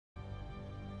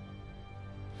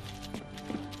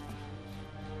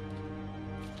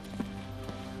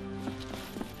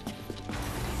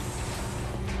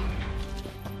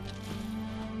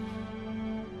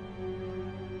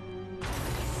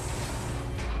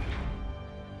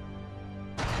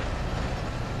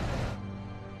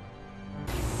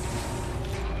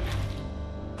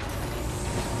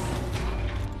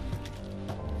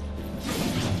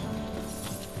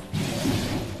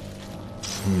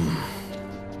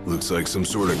Looks like some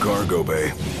sort of cargo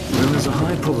bay. There is a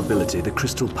high probability the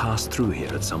crystal passed through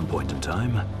here at some point in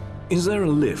time. Is there a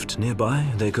lift nearby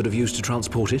they could have used to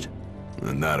transport it?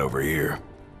 Not over here.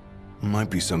 Might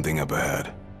be something up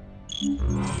ahead.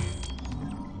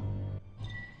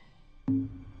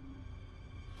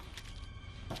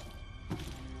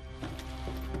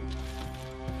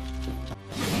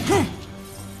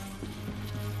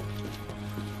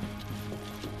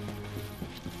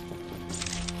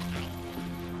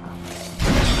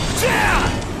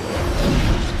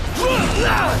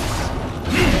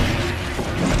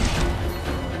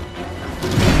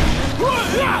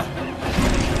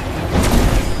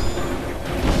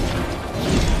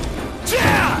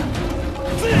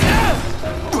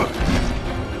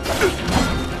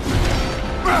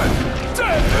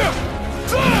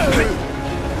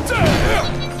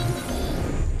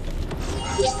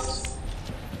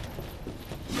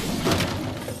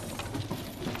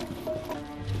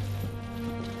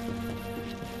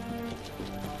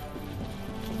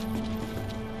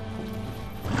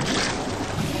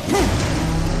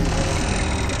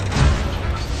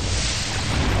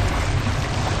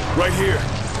 Right here.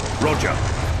 Roger.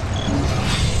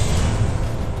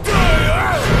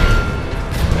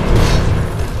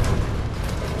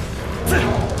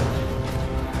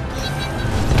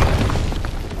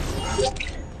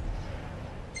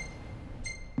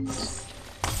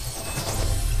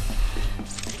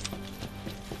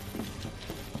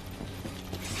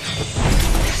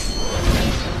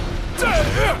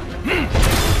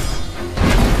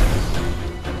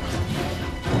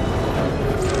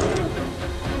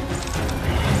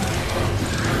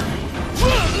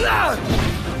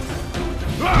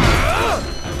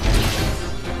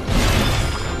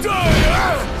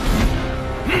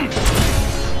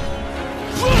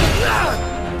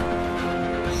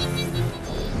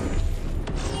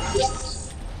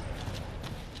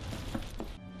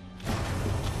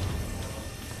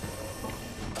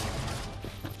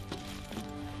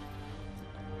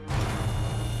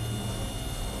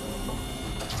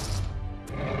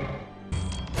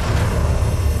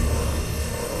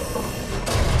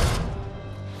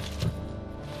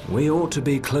 We ought to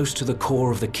be close to the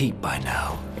core of the keep by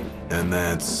now. And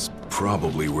that's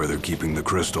probably where they're keeping the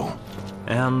crystal.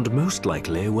 And most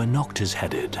likely where Noctis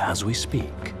headed as we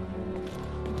speak.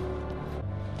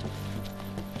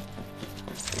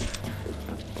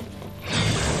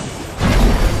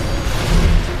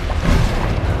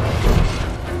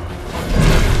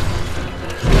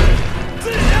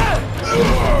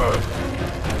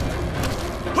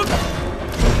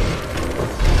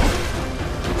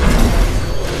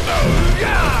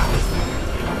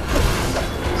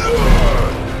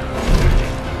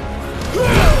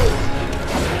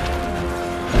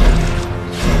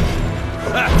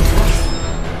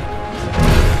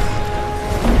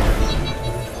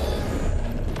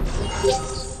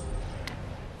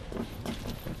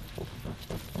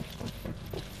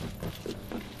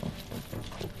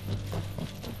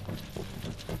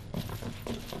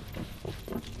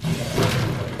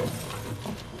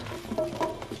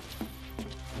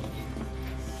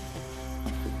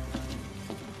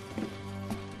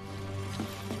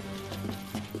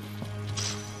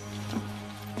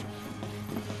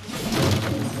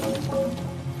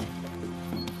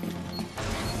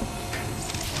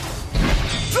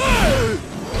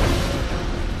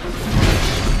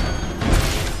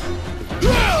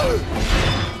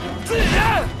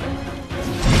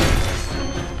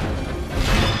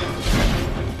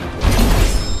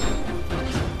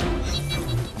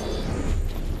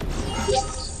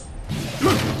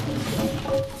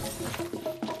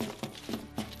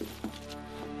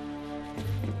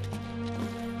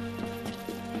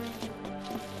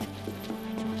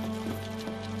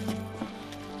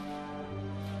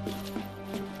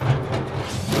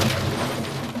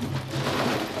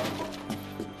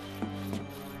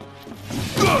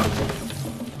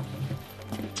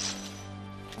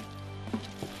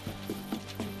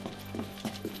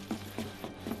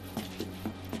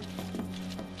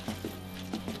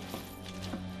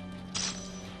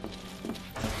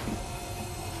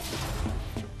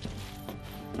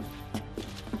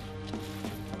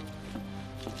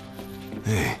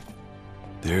 Hey,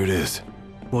 there it is.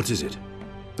 What is it?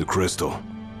 The crystal.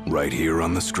 Right here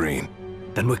on the screen.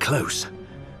 Then we're close.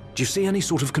 Do you see any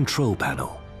sort of control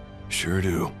panel? Sure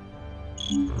do.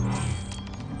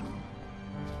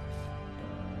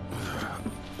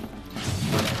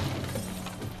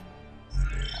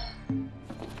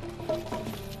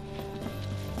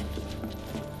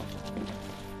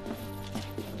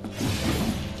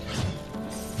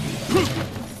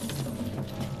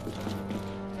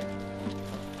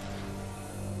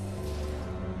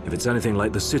 If it's anything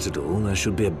like the Citadel, there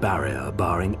should be a barrier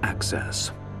barring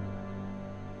access.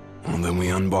 Well, then we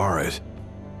unbar it.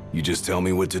 You just tell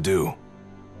me what to do.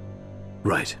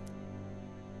 Right.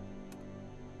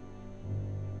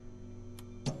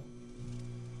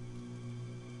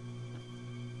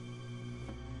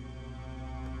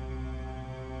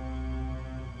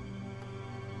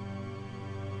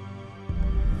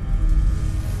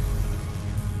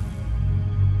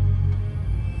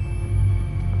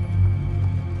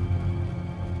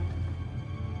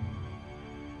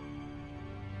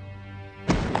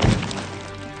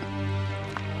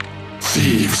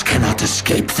 Thieves cannot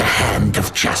escape the hand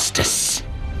of justice.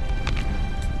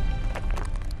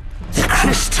 The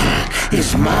crystal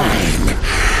is mine.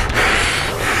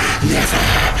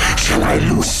 Never shall I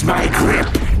loose my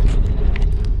grip.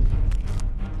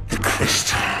 The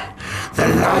crystal, the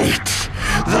light,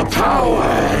 the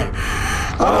power,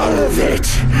 all of it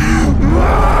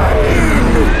mine!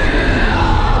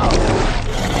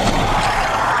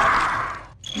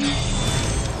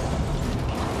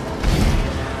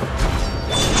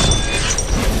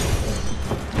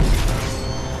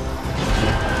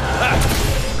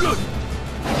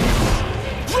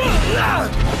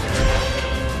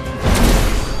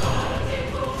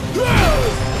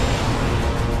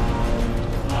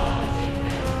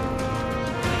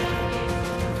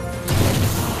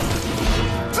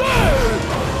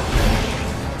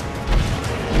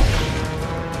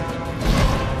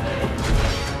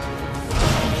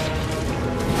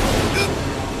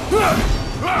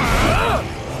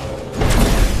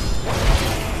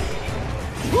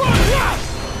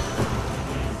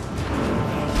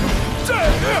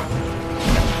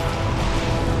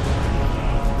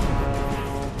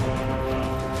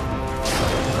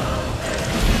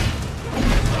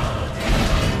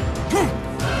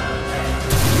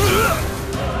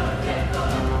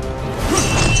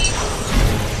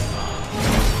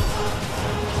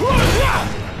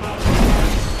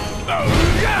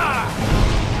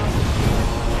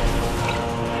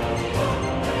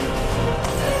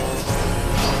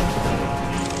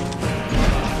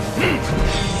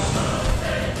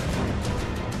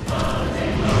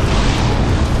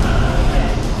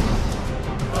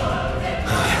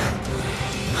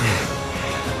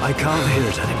 I can't hear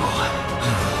it anymore.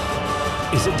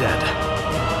 Is it dead?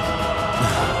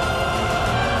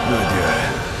 Not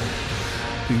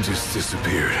yet. He just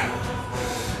disappeared.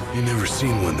 You never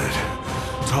seen one that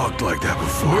talked like that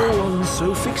before. No one's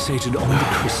so fixated on the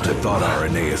crystal. I thought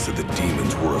Irenaeus said the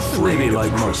demons were afraid Maybe of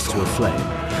like the moths crystal. to a flame.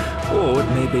 Or it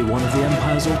may be one of the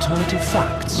Empire's alternative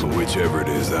facts. So whichever it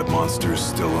is, that monster's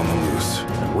still on the loose.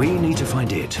 And we need to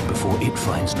find it before it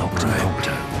finds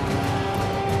Noctis.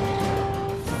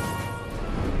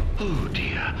 Oh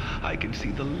dear, I can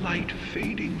see the light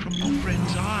fading from your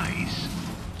friend's eyes.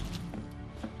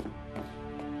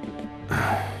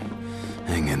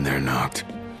 Hang in there, Noct.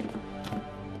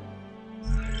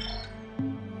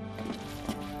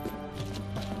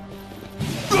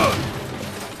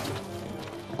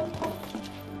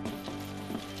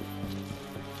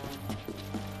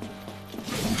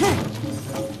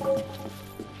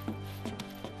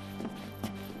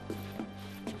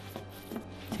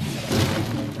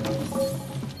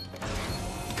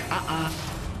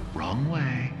 Wrong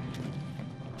way.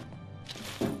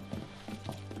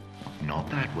 Not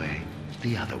that way,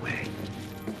 the other way.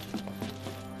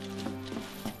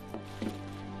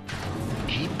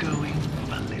 Keep going,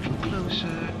 a little closer.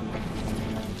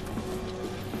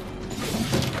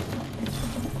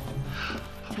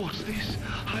 What's this?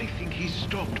 I think he's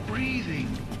stopped breathing.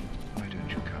 Why don't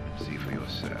you come and see for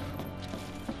yourself?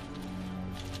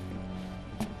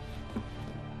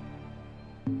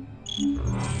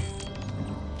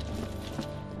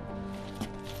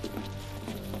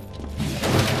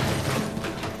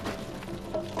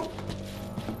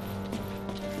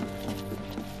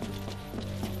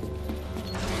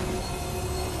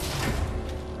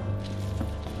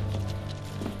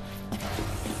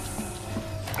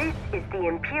 This is the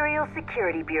Imperial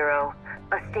Security Bureau.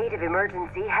 A state of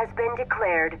emergency has been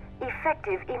declared,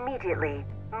 effective immediately.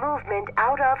 Movement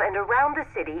out of and around the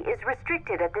city is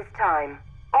restricted at this time.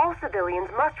 All civilians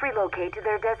must relocate to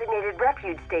their designated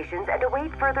refuge stations and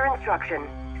await further instruction.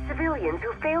 Civilians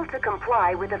who fail to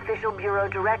comply with official Bureau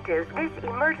directives, this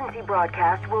emergency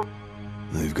broadcast will...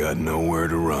 They've got nowhere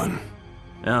to run.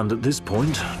 And at this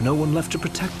point, no one left to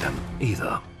protect them,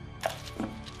 either.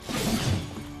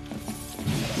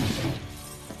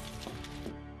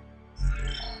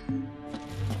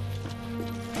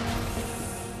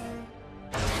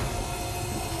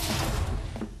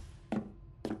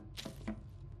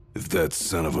 If that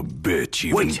son of a bitch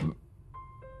even... Wait!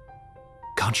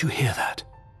 Can't you hear that?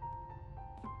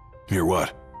 Hear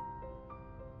what?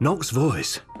 Noc's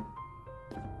voice.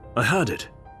 I heard it.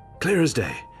 Clear as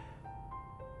day.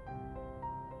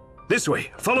 This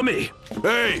way, follow me!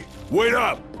 Hey, wait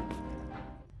up!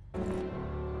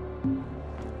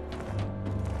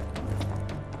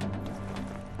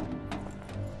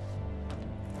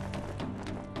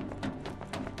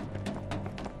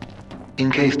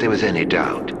 In case there was any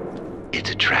doubt, it's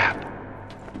a trap.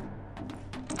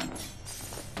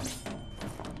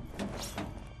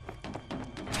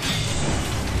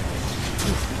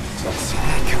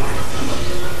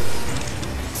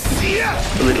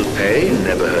 A little pain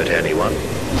never hurt anyone.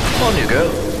 On you go.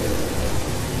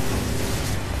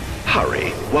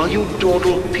 Hurry, while you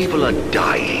dawdle, people are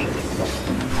dying.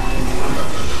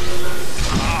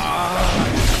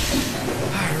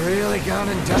 I really gone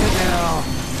and done it now.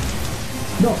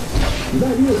 No, is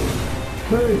that you?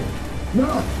 Hey,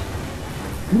 no!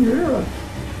 Can you hear us?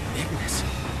 Ignis.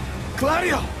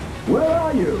 Claudio! Where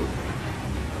are you?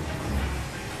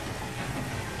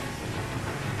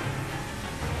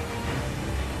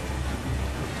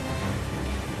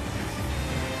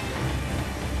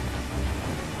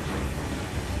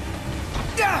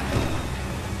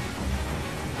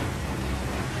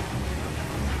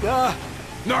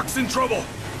 Noc's in trouble!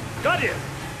 Guardian!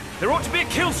 There ought to be a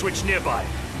kill switch nearby.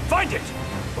 Find it!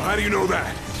 Well, how do you know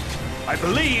that? I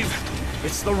believe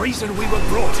it's the reason we were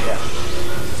brought here.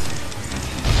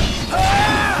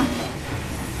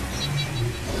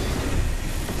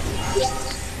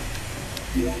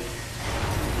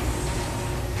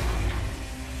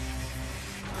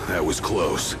 That was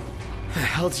close.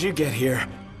 How'd you get here?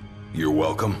 You're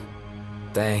welcome.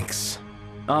 Thanks.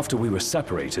 After we were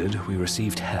separated, we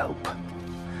received help.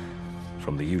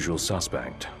 From the usual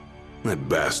suspect. That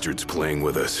bastard's playing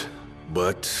with us.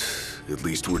 But at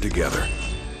least we're together.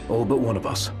 All but one of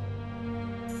us.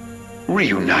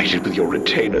 Reunited with your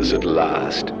retainers at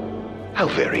last. How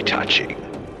very touching.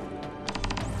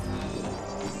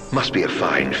 Must be a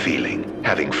fine feeling,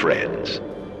 having friends.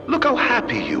 Look how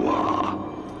happy you are.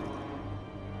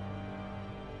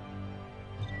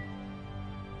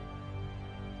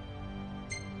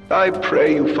 I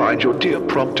pray you find your dear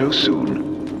Prompto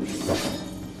soon.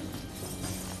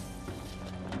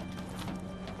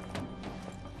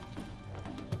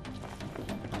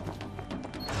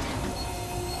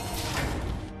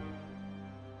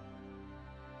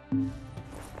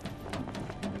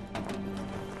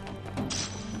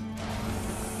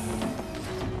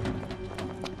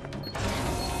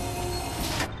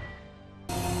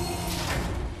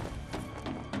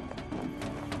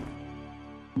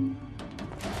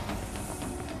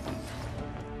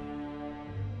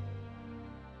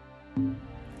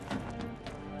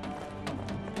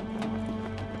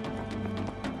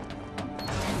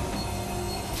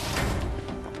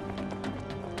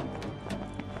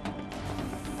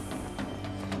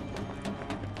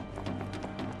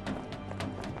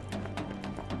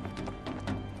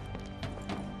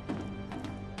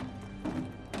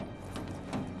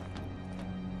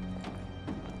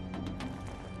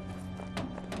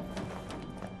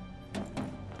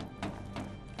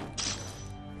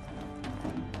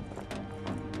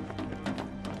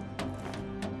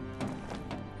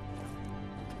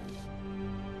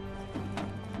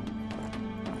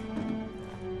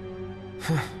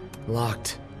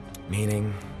 Locked.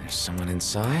 Meaning, there's someone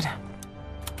inside?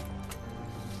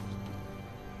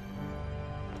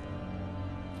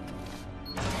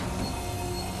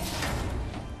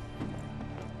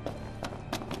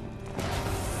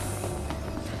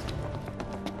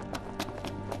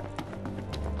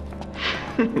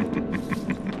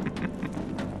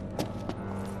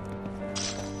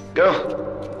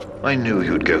 Go. I knew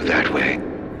you'd go that way.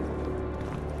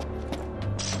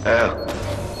 Oh.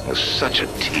 Was such a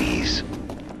tease.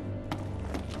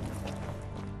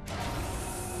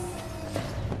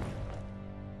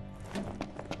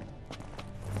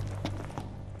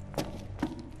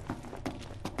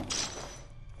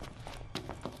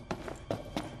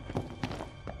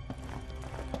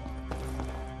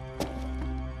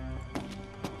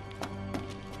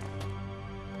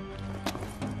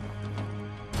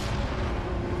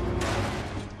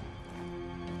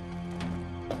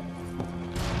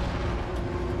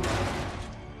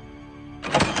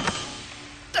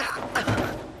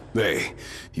 Hey,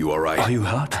 you alright? Are you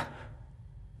hurt?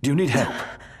 Do you need help?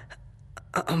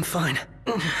 I'm fine.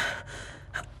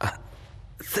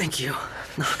 Thank you,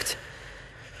 Noct.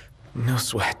 No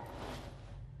sweat.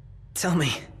 Tell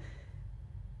me,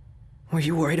 were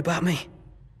you worried about me?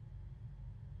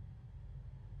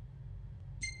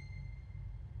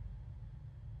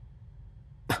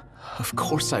 Of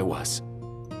course I was.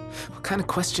 What kind of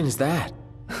question is that?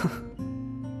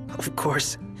 Of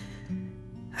course.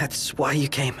 That's why you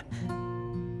came.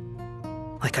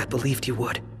 Like I believed you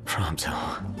would. Prompto.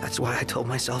 That's why I told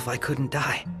myself I couldn't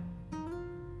die.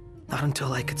 Not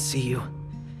until I could see you.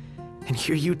 And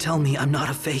hear you tell me I'm not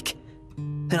a fake.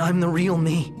 That I'm the real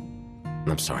me.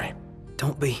 I'm sorry.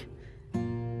 Don't be.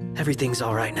 Everything's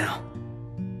all right now.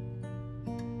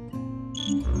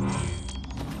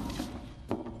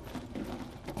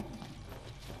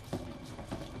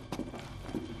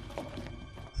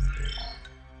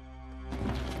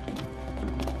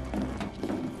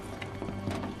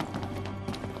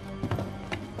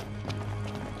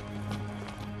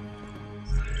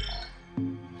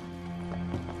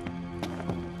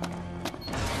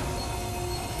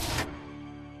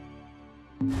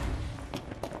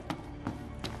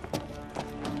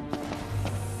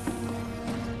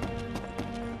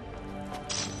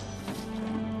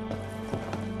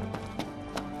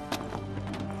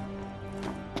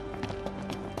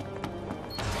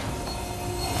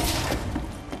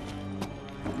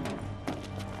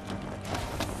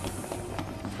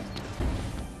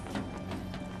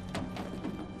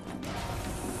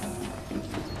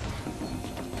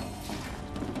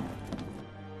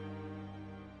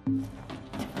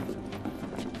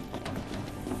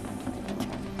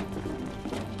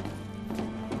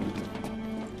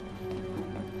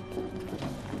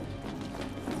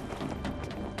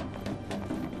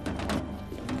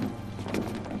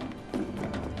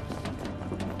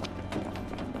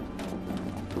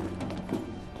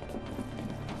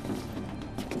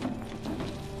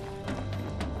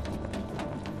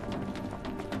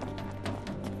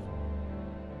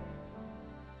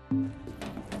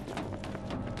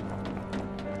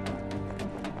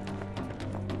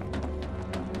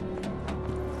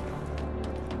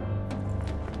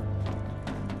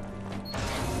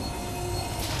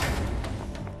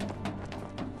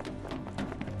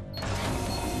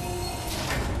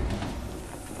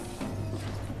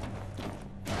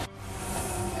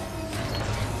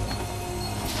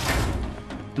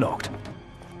 Locked.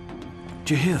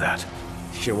 Do you hear that?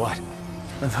 Hear what?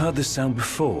 I've heard this sound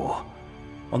before.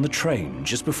 On the train,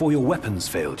 just before your weapons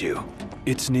failed you.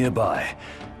 It's nearby.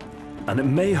 And it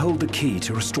may hold the key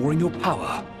to restoring your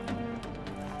power.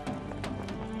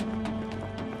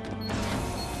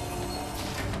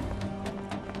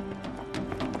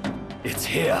 It's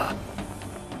here.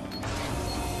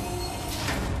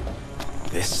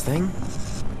 This thing?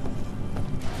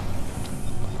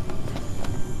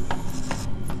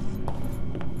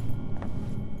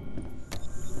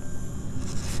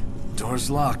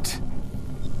 Door's locked.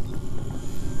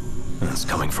 That's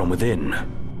coming from within.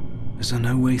 Is there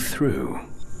no way through?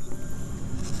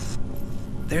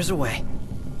 There's a way.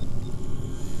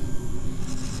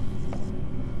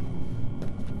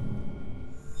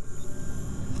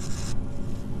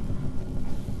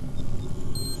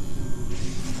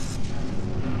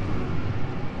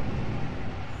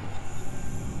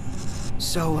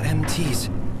 So, MTs,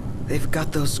 they've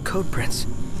got those code prints.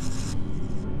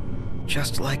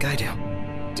 Just like I do.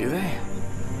 Do they?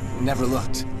 Never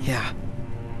looked. Yeah.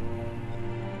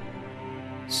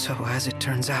 So, as it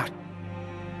turns out,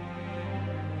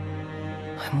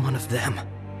 I'm one of them.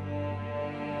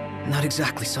 Not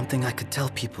exactly something I could tell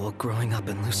people growing up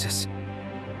in Lucis.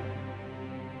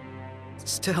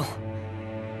 Still,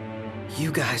 you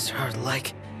guys are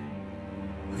like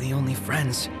the only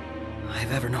friends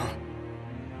I've ever known.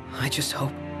 I just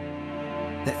hope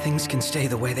that things can stay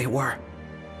the way they were.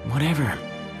 Whatever.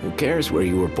 Who cares where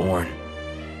you were born?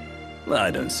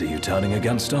 I don't see you turning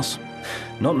against us.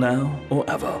 Not now or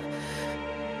ever.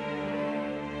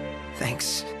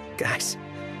 Thanks, guys.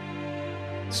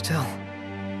 Still,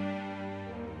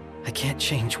 I can't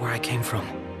change where I came from.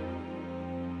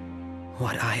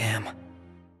 What I am.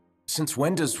 Since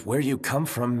when does where you come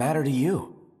from matter to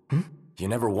you? You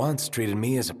never once treated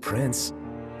me as a prince.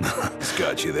 He's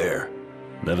got you there.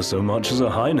 Never so much as a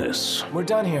highness. We're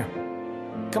done here.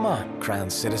 Come on,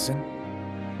 crowned citizen.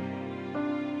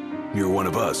 You're one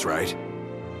of us, right?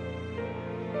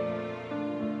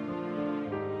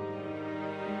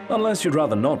 Unless you'd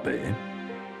rather not be.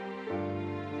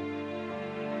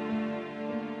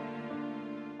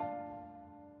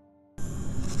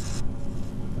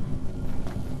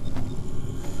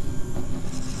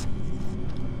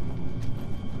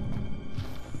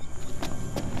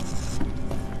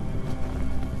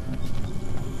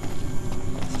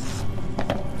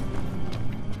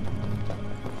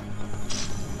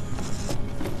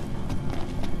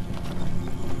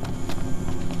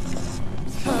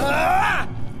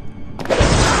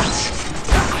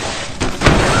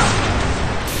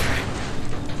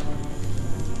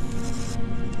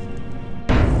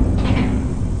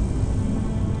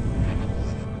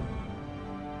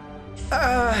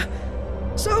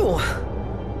 So,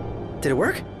 did it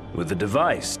work? With the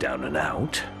device down and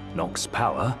out, Nox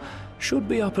power should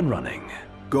be up and running.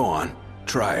 Go on,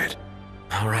 try it.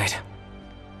 All right.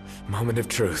 Moment of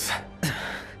truth.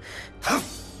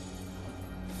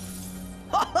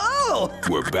 Oh!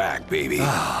 We're back, baby.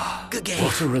 Good game.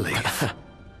 What a relief.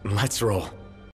 Let's roll.